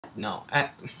No.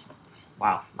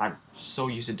 Wow, I'm so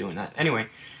used to doing that. Anyway,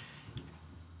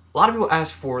 a lot of people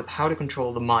ask for how to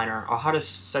control the miner, or how to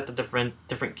set the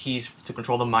different keys to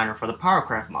control the miner for the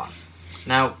PowerCraft mod.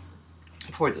 Now,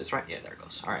 before this, right? Yeah, there it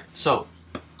goes. All right, so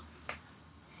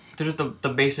there's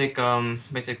the basic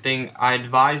thing. I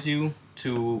advise you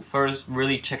to first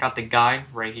really check out the guide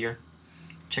right here.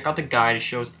 Check out the guide. It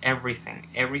shows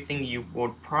everything you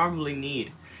would probably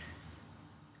need.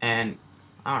 And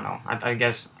I don't know. I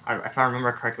guess if I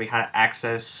remember correctly, how to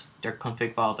access their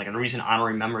config files. Like, the reason I don't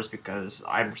remember is because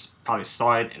I probably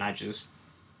saw it and I just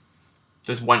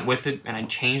went with it and I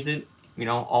changed it. You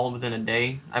know, all within a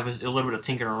day. I was a little bit of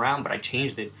tinkering around, but I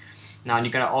changed it. Now, you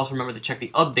gotta also remember to check the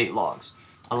update logs.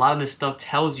 A lot of this stuff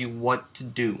tells you what to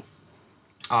do.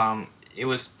 It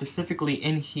was specifically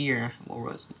in here. What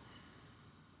was it?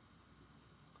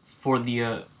 For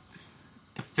the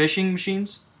fishing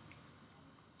machines,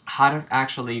 how to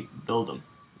actually build them.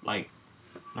 Like,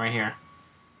 right here.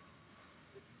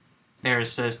 There it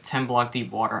says 10 block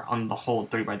deep water on the whole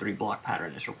 3x3 block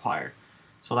pattern is required.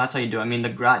 So that's how you do it. I mean,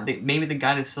 maybe the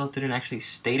guide itself didn't actually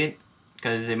state it,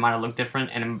 because it might have looked different,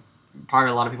 and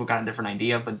probably a lot of people got a different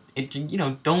idea. But it, you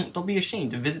know, don't be ashamed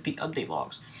to visit the update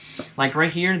logs. Like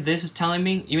right here, this is telling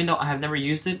me, even though I have never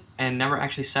used it and never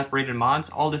actually separated mods,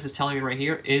 all this is telling me right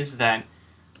here is that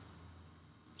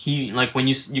when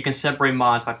you can separate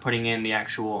mods by putting in the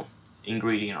actual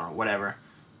ingredient or whatever.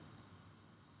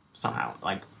 Somehow,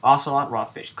 like ocelot, raw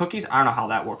fish, cookies. I don't know how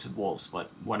that works with wolves,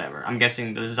 but whatever. I'm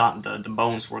guessing the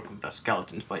bones work with the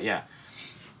skeletons, but yeah.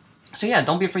 So yeah,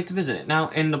 don't be afraid to visit it. Now,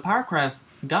 in the PowerCraft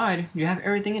guide, you have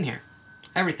everything in here,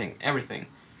 everything,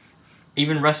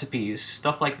 even recipes,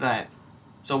 stuff like that.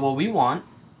 So what we want,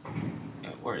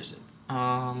 where is it?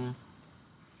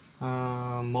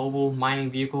 Mobile mining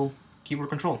vehicle, keyboard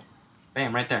control,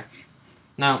 bam, right there.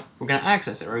 Now we're gonna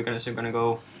access it. We're gonna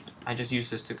go. I just use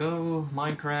this to go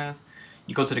Minecraft.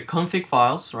 You go to the config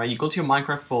files, right? You go to your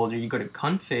Minecraft folder, you go to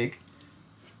config,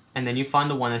 and then you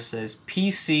find the one that says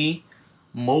PC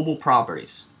mobile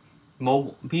properties.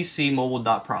 PC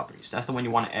mobile.properties. That's the one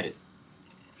you want to edit.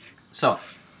 So,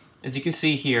 as you can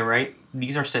see here, right?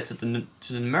 These are set to the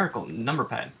numerical number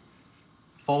pad.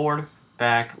 Forward,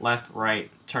 back, left, right,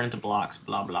 turn into blocks,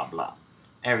 blah blah blah.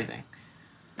 Everything.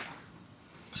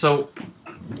 So,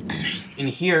 in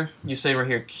here, you say right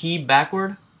here, key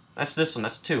backward. That's this one,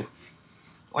 that's 2.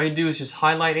 All you do is just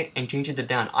highlight it and change it to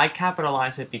down. I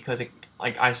capitalize it because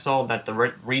I saw that the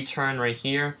return right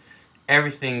here,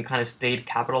 everything kind of stayed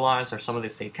capitalized, or some of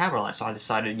it stayed capitalized. So I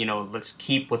decided, you know, let's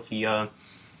keep with the,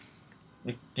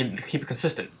 keep it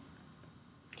consistent.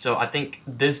 So I think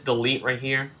this delete right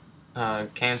here,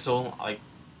 cancel,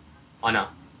 oh no.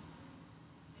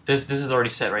 This is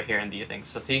already set right here in the thing.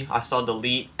 So see, I saw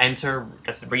delete, enter,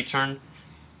 that's the return.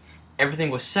 Everything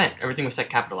was set. Everything was set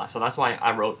capitalized. So that's why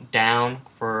I wrote down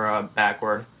for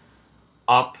backward,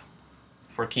 up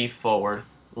for key forward,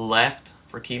 left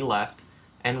for key left,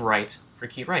 and right for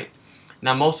key right.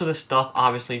 Now most of the stuff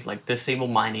obviously is like disable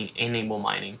mining, enable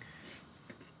mining.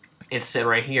 It's set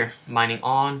right here. Mining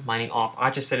on, mining off. I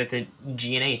just set it to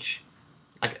G and H.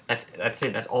 Like that's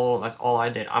it. That's all I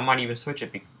did. I might even switch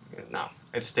it. No,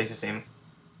 it stays the same.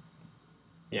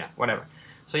 Yeah, whatever.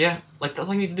 So yeah, like that's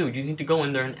all you need to do. You need to go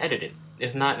in there and edit it.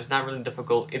 It's not really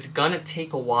difficult. It's gonna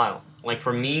take a while. Like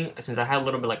for me, since I had a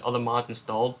little bit like other mods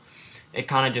installed, it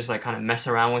kind of just like mess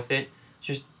around with it.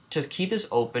 Just keep this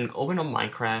open. Open up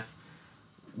Minecraft.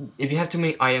 If you have too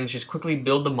many items, just quickly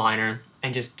build the miner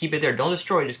and just keep it there. Don't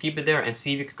destroy it. Just keep it there and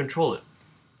see if you can control it.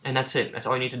 And that's it. That's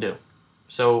all you need to do.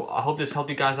 So I hope this helped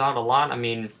you guys out a lot. I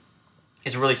mean,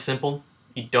 it's really simple.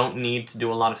 You don't need to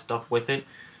do a lot of stuff with it.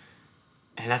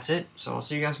 And that's it. So I'll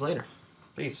see you guys later.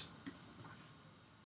 Peace.